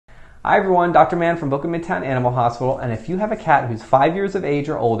Hi everyone, Dr. Mann from Boca Midtown Animal Hospital, and if you have a cat who's 5 years of age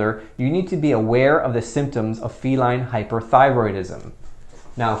or older, you need to be aware of the symptoms of feline hyperthyroidism.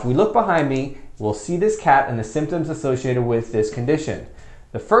 Now, if we look behind me, we'll see this cat and the symptoms associated with this condition.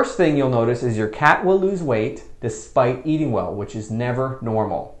 The first thing you'll notice is your cat will lose weight despite eating well, which is never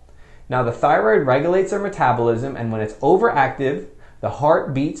normal. Now, the thyroid regulates our metabolism, and when it's overactive, the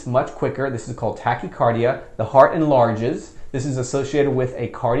heart beats much quicker. This is called tachycardia. The heart enlarges. This is associated with a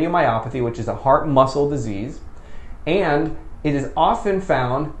cardiomyopathy, which is a heart muscle disease. And it is often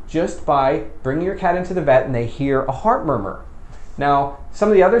found just by bringing your cat into the vet and they hear a heart murmur. Now, some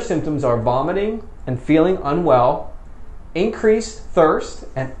of the other symptoms are vomiting and feeling unwell, increased thirst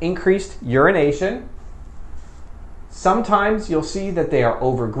and increased urination. Sometimes you'll see that they are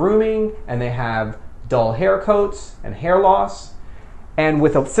over grooming and they have dull hair coats and hair loss. And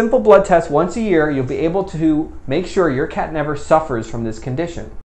with a simple blood test once a year, you'll be able to make sure your cat never suffers from this condition.